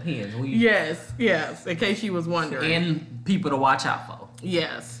her it depends. Yes. In case you was wondering. And people to watch out for.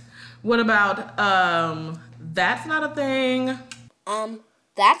 Yes. What about that's not a thing?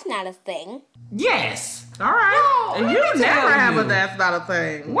 That's not a thing. Yes. All right. Yo, and let you me never tell have a you. that's not a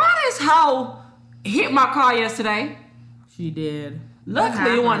thing. Why this hoe hit my car yesterday? She did.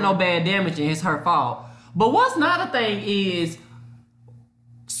 Luckily, it wasn't no bad damage and it's her fault. But what's not a thing is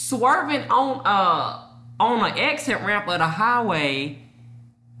swerving on an exit ramp of the highway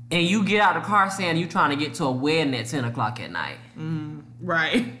and you get out of the car saying you trying to get to a wedding at 10 o'clock at night.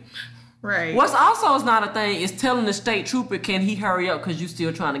 Right. Right. What's also is not a thing is telling the state trooper, can he hurry up because you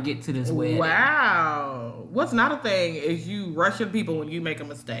still trying to get to this wedding. Wow. What's not a thing is you rushing people when you make a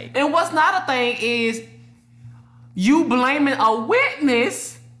mistake. And what's not a thing is you blaming a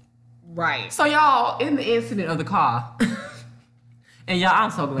witness. Right. So y'all, in the incident of the car, and y'all,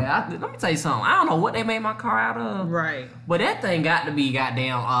 I'm so glad. Let me tell you something. I don't know what they made my car out of. Right. But that thing got to be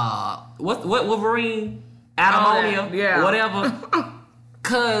goddamn, what Wolverine? Adamonia? yeah. Whatever.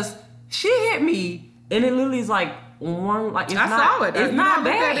 Cause she hit me, and it literally is like one, like it's I not, saw it. It's You not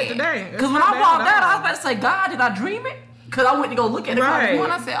looked at bad. it today. It's Cause when not I bad walked at out, I all. was about to say, God, did I dream it? Cause I went to go look at the car this Right.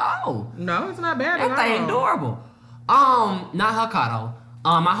 morning. I said, oh, No, it's not bad that at thing all. adorable. Not her car though.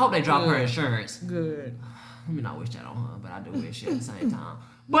 I hope they drop her insurance. Good. Let me not wish that on her, but I do wish it at the same time.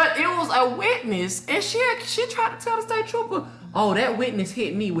 But it was a witness, and she tried to tell the state trooper, "Oh, that witness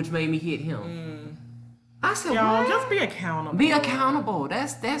hit me, which made me hit him." I said, Y'all, "What? just be accountable. Be accountable.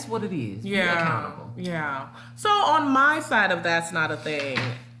 That's what it is. Yeah. Be accountable." Yeah. So on my side of that's not a thing,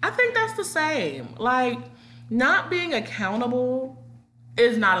 I think that's the same. Like, not being accountable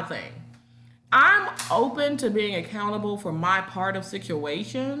is not a thing. I'm open to being accountable for my part of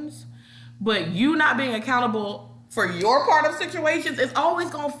situations, but you not being accountable for your part of situations is always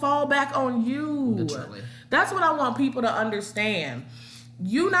gonna fall back on you. Literally. That's what I want people to understand.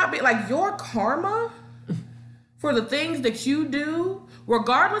 You not be like your karma for the things that you do,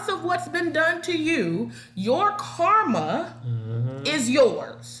 regardless of what's been done to you, your karma is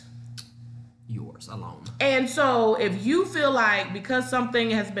yours. Yours alone. And so if you feel like because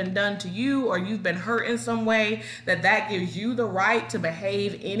something has been done to you or you've been hurt in some way, that gives you the right to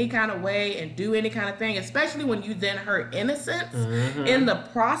behave any kind of way and do any kind of thing, especially when you then hurt innocence in the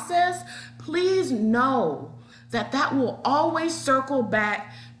process, please know that will always circle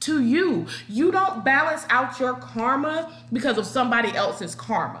back to you. You don't balance out your karma because of somebody else's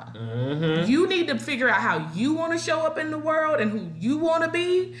karma. You need to figure out how you want to show up in the world and who you want to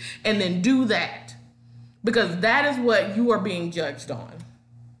be, and then do that. Because that is what you are being judged on.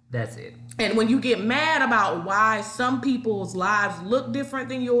 That's it. And when you get mad about why some people's lives look different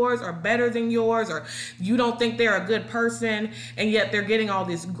than yours or better than yours, or you don't think they're a good person and yet they're getting all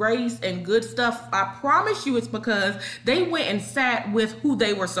this grace and good stuff, I promise you it's because they went and sat with who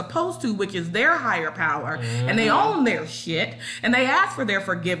they were supposed to, which is their higher power, and they own their shit, and they asked for their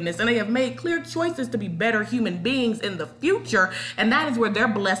forgiveness, and they have made clear choices to be better human beings in the future, and that is where their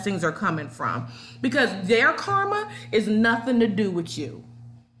blessings are coming from, because their karma is nothing to do with you.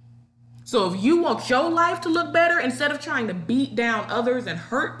 So if you want your life to look better, instead of trying to beat down others and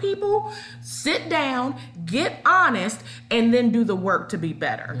hurt people, sit down, get honest, and then do the work to be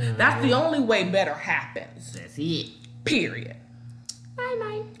better. That's the only way better happens. That's it. Period.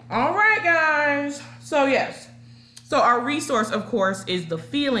 Bye. All right, guys. So yes. So our resource, of course, is the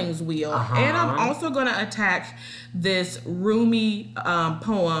feelings wheel. And I'm also going to attach this Rumi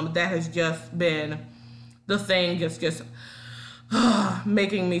poem that has just been the thing, just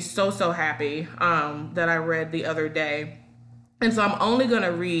making me so happy, that I read the other day. And so I'm only going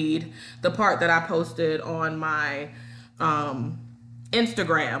to read the part that I posted on my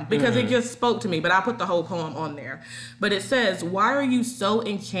Instagram because it just spoke to me, but I put the whole poem on there. But it says, "Why are you so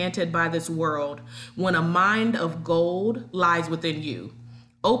enchanted by this world when a mind of gold lies within you?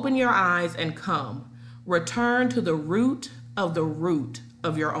 Open your eyes and come. Return to the root of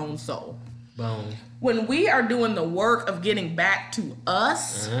your own soul." Boom. When we are doing the work of getting back to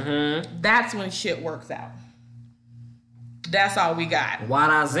us, that's when shit works out. That's all we got. What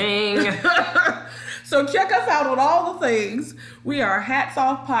I sing. So check us out on all the things. We are Hats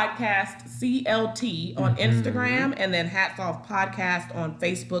Off Podcast CLT on Instagram, and then Hats Off Podcast on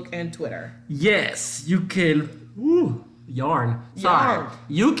Facebook and Twitter. Yes, you can. Yarn. Sorry.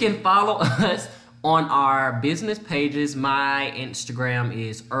 You can follow us on our business pages. My Instagram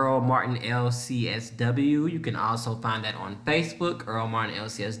is Earl Martin LCSW. You can also find that on Facebook, Earl Martin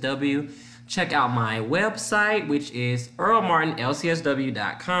LCSW. Check out my website, which is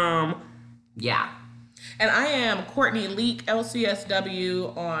earlmartinlcsw.com. Yeah. And I am Courtney Leak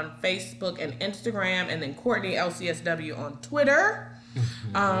LCSW on Facebook and Instagram, and then Courtney LCSW on Twitter.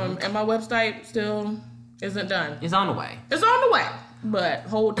 And my website still isn't done. It's on the way. It's on the way, but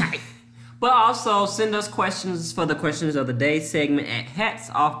hold tight. But also send us questions for the questions of the day segment at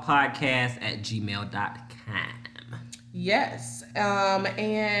hatsoffpodcast@gmail.com. Yes.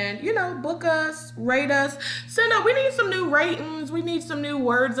 And, book us, rate us, send up. We need some new ratings. We need some new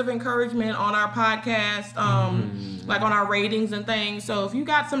words of encouragement on our podcast, like on our ratings and things. So if you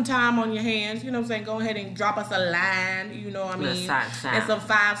got some time on your hands, go ahead and drop us a line, and some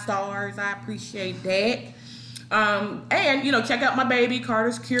 5 stars. I appreciate that. And check out my baby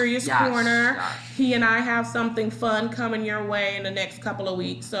Carter's Curious Corner. He and I have something fun coming your way in the next couple of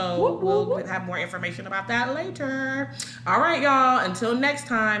weeks, so we'll have more information about that later. All right, y'all, until next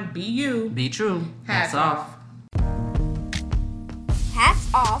time, be you, be true. Hats off. Hats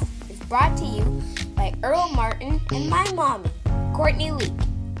Off is brought to you by Earl Martin and my mommy, Courtney Leak,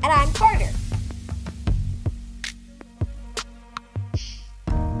 and I'm Carter.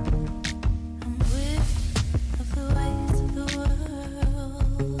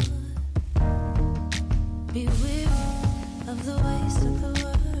 Beware of the ways of the